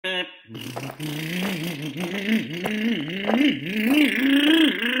Now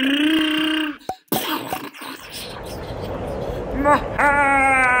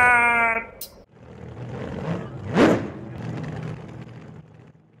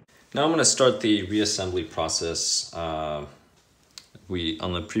I'm going to start the reassembly process. On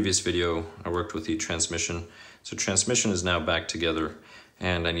the previous video, I worked with the transmission. So transmission is now back together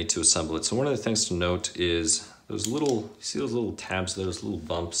and I need to assemble it. So one of the things to note is those little, you see those little tabs, those little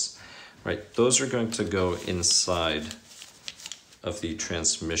bumps, right? Those are going to go inside of the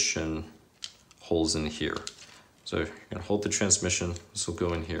transmission holes in here. So you're going to hold the transmission, this will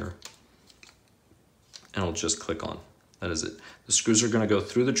go in here, and it'll just click on. That is it. The screws are going to go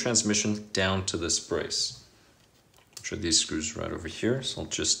through the transmission down to this brace, which are these screws right over here. So I'll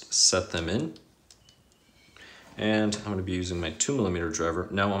just set them in. And I'm going to be using my 2mm driver.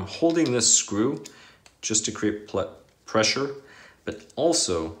 Now I'm holding this screw just to create pressure, but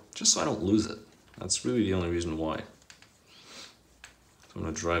also just so I don't lose it. That's really the only reason why. So I'm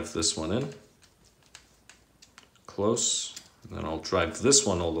going to drive this one in, close, and then I'll drive this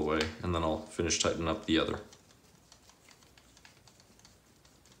one all the way, and then I'll finish tightening up the other.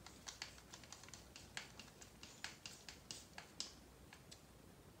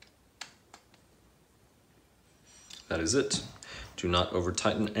 That is it. Do not over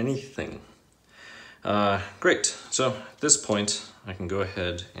tighten anything. Great, so at this point, I can go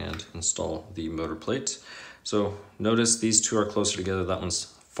ahead and install the motor plate. So notice these two are closer together, that one's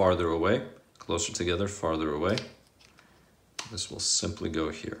farther away. Closer together, farther away. This will simply go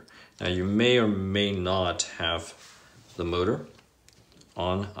here. Now you may or may not have the motor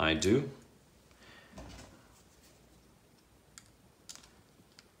on, I do.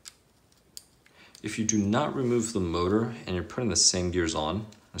 If you do not remove the motor and you're putting the same gears on,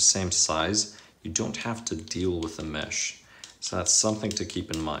 the same size, you don't have to deal with the mesh. So that's something to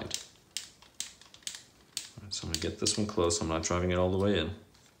keep in mind. So I'm gonna get this one close. I'm not driving it all the way in.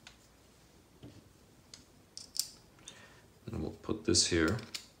 And we'll put this here.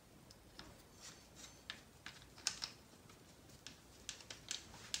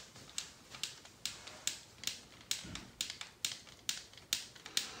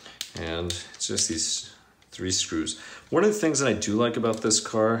 And it's just these 3 screws. One of the things that I do like about this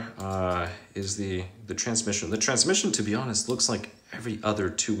car is the transmission. The transmission, to be honest, looks like every other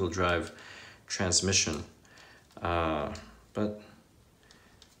 2-wheel drive transmission. But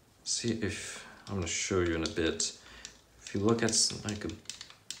see if, I'm gonna show you in a bit. If you look at like a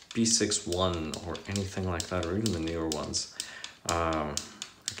B61 or anything like that, or even the newer ones, I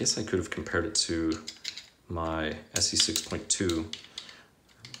guess I could have compared it to my SE 6.2.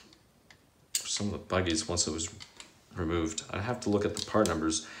 Some of the buggies once it was removed. I'd have to look at the part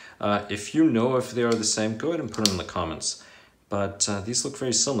numbers. If you know if they are the same, go ahead and put them in the comments. But these look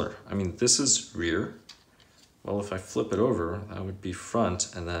very similar. I mean, this is rear. Well, if I flip it over, that would be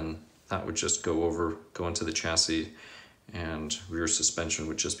front, and then that would just go into the chassis, and rear suspension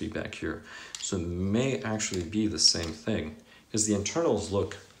would just be back here. So it may actually be the same thing, because the internals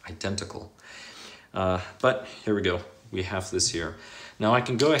look identical. But here we go. We have this here. Now I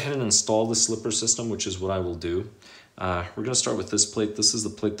can go ahead and install the slipper system, which is what I will do. We're going to start with this plate. This is the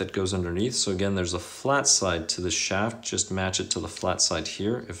plate that goes underneath. So again, there's a flat side to the shaft. Just match it to the flat side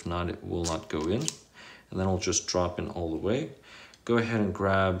here. If not, it will not go in. And then it'll just drop in all the way. Go ahead and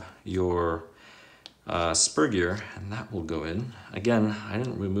grab your spur gear, and that will go in. Again, I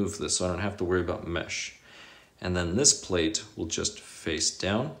didn't remove this, so I don't have to worry about mesh. And then this plate will just face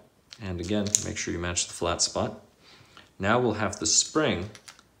down. And again, make sure you match the flat spot. Now we'll have the spring,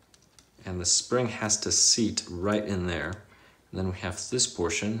 and the spring has to seat right in there. And then we have this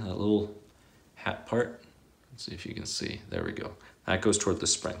portion, that little hat part. Let's see if you can see. There we go. That goes toward the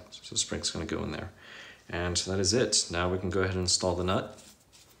spring. So the spring's going to go in there. And that is it. Now we can go ahead and install the nut.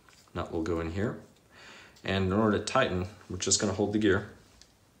 Nut will go in here. And in order to tighten, we're just going to hold the gear.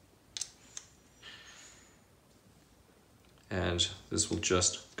 And this will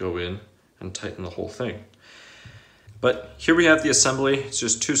just go in and tighten the whole thing. But here we have the assembly. It's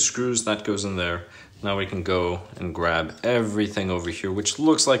just 2 screws that goes in there. Now we can go and grab everything over here, which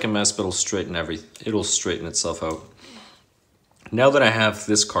looks like a mess, but it'll straighten itself out. Now that I have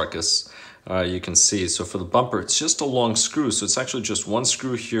this carcass, you can see, so for the bumper, it's just a long screw. So it's actually just 1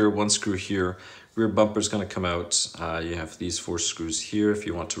 screw here, 1 screw here. Rear bumper is going to come out. You have these 4 screws here if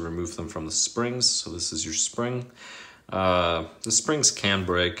you want to remove them from the springs. So this is your spring. The springs can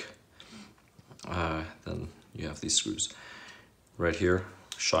break. Then you have these screws right here.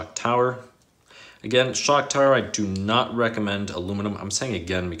 Shock tower. Again, shock tower, I do not recommend aluminum. I'm saying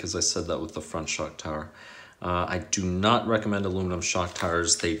again because I said that with the front shock tower. I do not recommend aluminum shock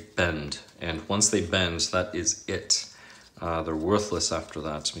towers. They bend, and once they bend, that is it. They're worthless after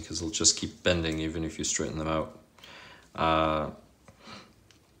that because they'll just keep bending even if you straighten them out.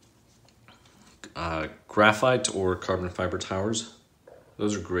 Graphite or carbon fiber towers,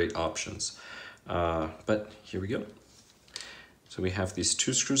 those are great options. But here we go. So we have these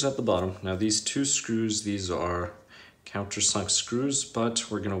 2 screws at the bottom. Now these 2 screws, these are countersunk screws, but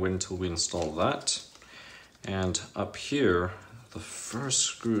we're gonna wait until we install that. And up here, the first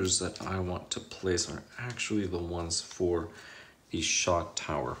screws that I want to place are actually the ones for the shock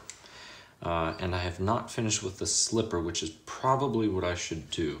tower. And I have not finished with the slipper, which is probably what I should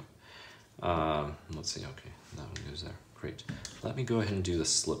do. Let's see, okay, that one goes there, great. Let me go ahead and do the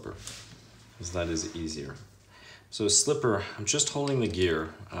slipper, because that is easier. So slipper, I'm just holding the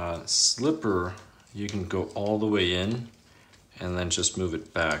gear. Slipper, you can go all the way in and then just move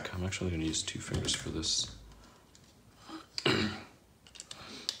it back. I'm actually gonna use 2 fingers for this.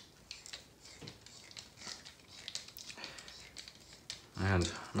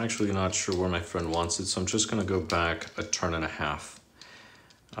 And I'm actually not sure where my friend wants it, so I'm just gonna go back a turn and a half.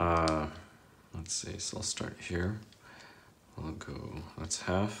 Let's see, so I'll start here. I'll go, that's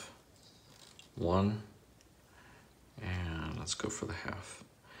half, 1, and let's go for the half.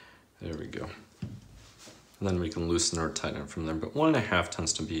 There we go. And then we can loosen or tighten it from there, but 1 1/2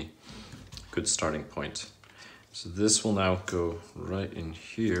 tends to be a good starting point. So this will now go right in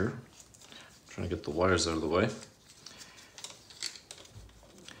here. I'm trying to get the wires out of the way.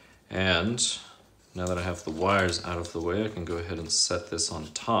 And now that I have the wires out of the way, I can go ahead and set this on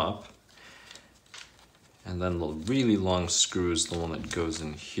top. And then the really long screw is the one that goes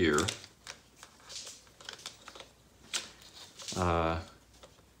in here.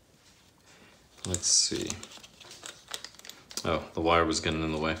 Let's see. Oh, the wire was getting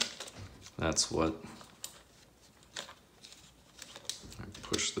in the way. That's what. I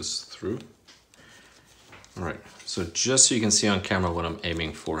push this through. All right, so just so you can see on camera what I'm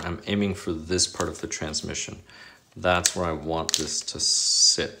aiming for this part of the transmission. That's where I want this to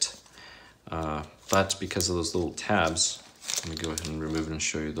sit. But because of those little tabs, let me go ahead and remove it and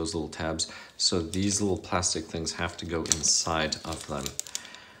show you those little tabs. So these little plastic things have to go inside of them.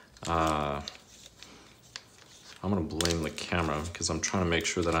 I'm gonna blame the camera because I'm trying to make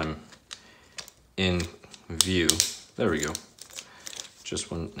sure that I'm in view. There we go.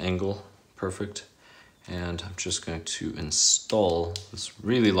 Just one angle, perfect. And I'm just going to install this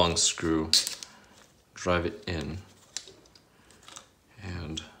really long screw, drive it in.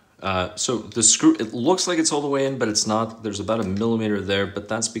 And so the screw, it looks like it's all the way in, but it's not. There's about 1 millimeter there, but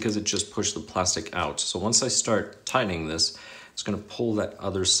that's because it just pushed the plastic out. So once I start tightening this, it's gonna pull that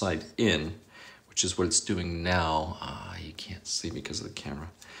other side in, which is what it's doing now. You can't see because of the camera,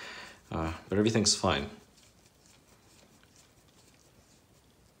 but everything's fine.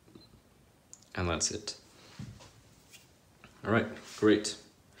 And that's it. All right, great.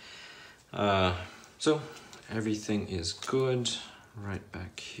 So everything is good. Right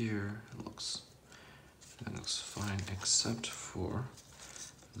back here, that looks fine except for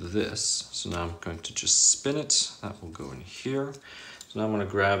this. So now I'm going to just spin it. That will go in here. So now I'm going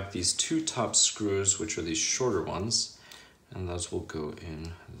to grab these 2 top screws, which are these shorter ones, and those will go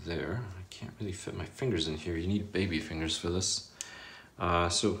in there. I can't really fit my fingers in here. You need baby fingers for this.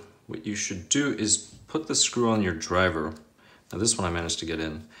 So what you should do is put the screw on your driver. Now this one I managed to get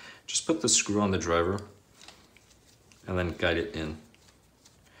in. Just put the screw on the driver and then guide it in.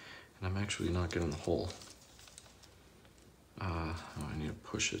 And I'm actually not getting the hole. I need to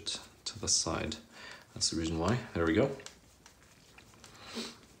push it to the side. That's the reason why. There we go.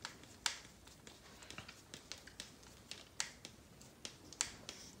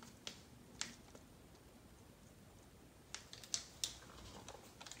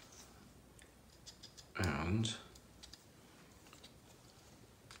 And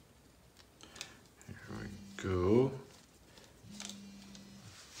here we go.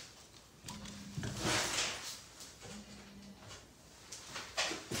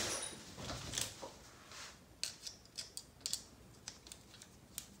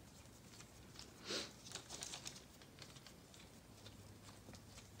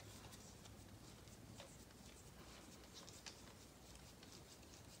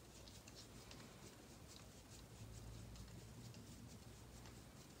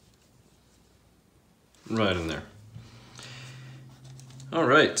 Right in there. All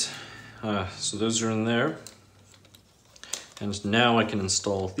right, so those are in there. And now I can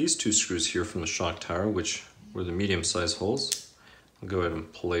install these 2 screws here from the shock tower, which were the medium-sized holes. I'll go ahead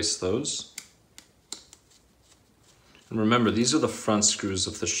and place those. And remember, these are the front screws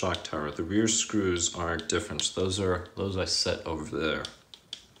of the shock tower. The rear screws are different. Those I set over there.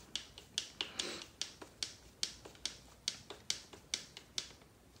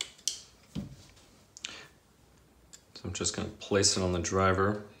 So I'm just going to place it on the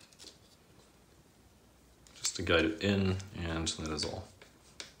driver just to guide it in, and that is all.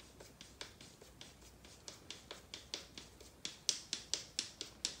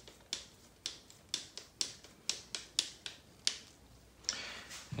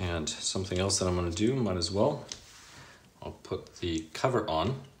 And something else that I'm going to do, might as well, I'll put the cover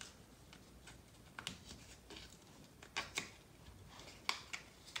on.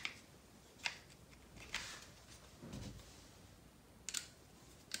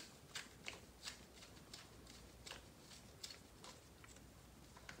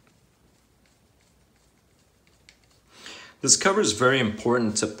 This cover is very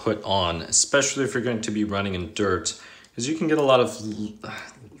important to put on, especially if you're going to be running in dirt, because you can get a lot of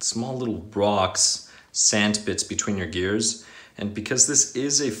small little rocks, sand bits between your gears. And because this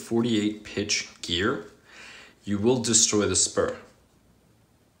is a 48 pitch gear, you will destroy the spur.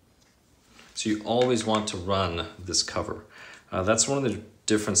 So you always want to run this cover. That's one of the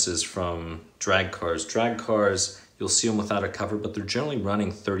differences from drag cars. Drag cars, you'll see them without a cover, but they're generally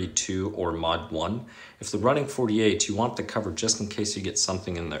running 32 or mod 1. If they're running 48, you want the cover just in case you get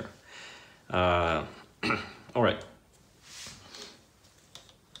something in there. All right.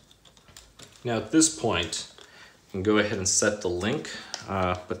 Now at this point, I can go ahead and set the link,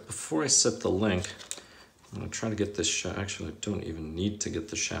 but before I set the link, I'm going to try to get this shaft. Actually, I don't even need to get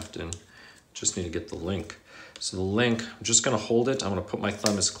the shaft in, just need to get the link. So the link, I'm just going to hold it. I'm going to put my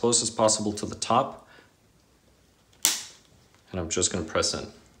thumb as close as possible to the top, and I'm just going to press in,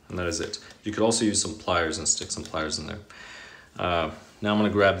 and that is it. You could also use some pliers and stick some pliers in there. Now I'm going to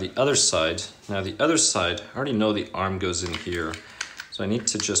grab the other side. Now the other side, I already know the arm goes in here. So I need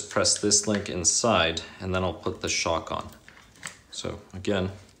to just press this link inside, and then I'll put the shock on. So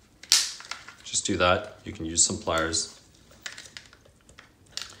again, just do that. You can use some pliers.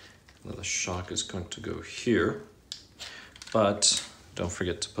 Now the shock is going to go here, but don't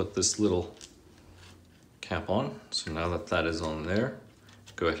forget to put this little cap on. So now that that is on there,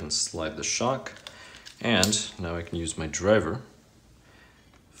 go ahead and slide the shock. And now I can use my driver,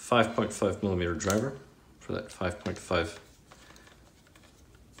 5.5 millimeter driver for that 5.5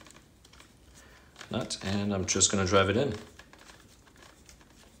 nut, and I'm just going to drive it in.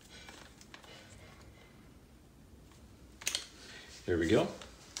 Here we go.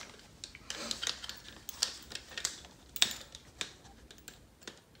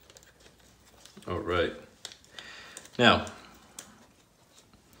 All right. Now,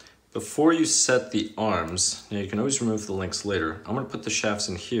 before you set the arms, now you can always remove the links later. I'm going to put the shafts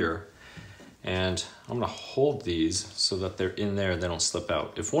in here, and I'm going to hold these so that they're in there and they don't slip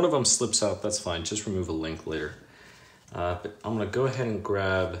out. If one of them slips out, that's fine. Just remove a link later. But I'm going to go ahead and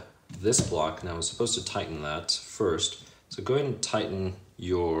grab this block. Now I'm supposed to tighten that first. So go ahead and tighten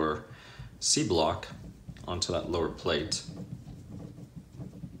your C block onto that lower plate.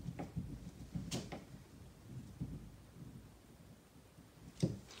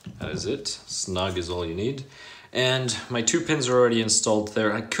 That is it. Snug is all you need. And my 2 pins are already installed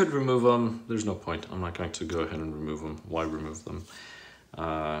there. I could remove them. There's no point. I'm not going to go ahead and remove them. Why remove them?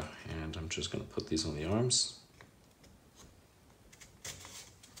 And I'm just going to put these on the arms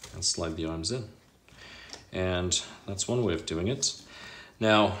and slide the arms in. And that's one way of doing it.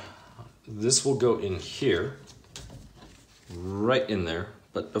 Now, this will go in here, right in there.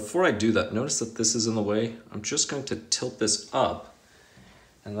 But before I do that, notice that this is in the way. I'm just going to tilt this up,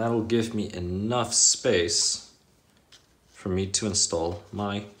 and that'll give me enough space for me to install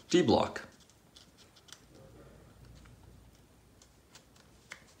my D-block.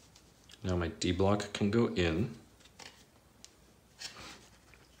 Now my D-block can go in.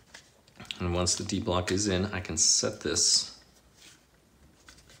 And once the D-block is in, I can set this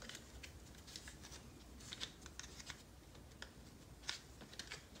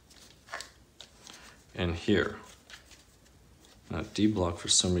in here. Now D-block for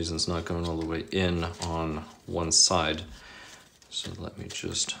some reason is not going all the way in on one side. So let me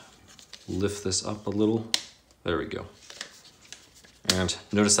just lift this up a little. There we go. And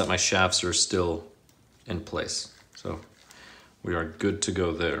notice that my shafts are still in place. So we are good to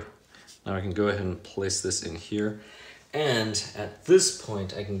go there. Now I can go ahead and place this in here. And at this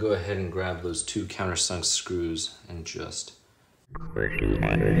point, I can go ahead and grab those 2 countersunk screws and just I'm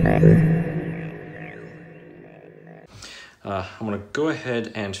going to go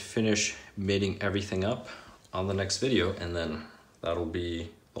ahead and finish mating everything up on the next video, and then that'll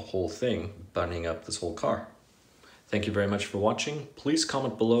be the whole thing, buttoning up this whole car. Thank you very much for watching. Please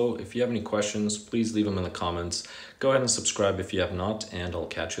comment below. If you have any questions, please leave them in the comments. Go ahead and subscribe if you have not, and I'll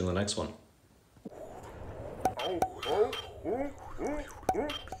catch you in the next one. Oh,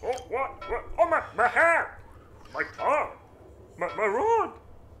 my hand!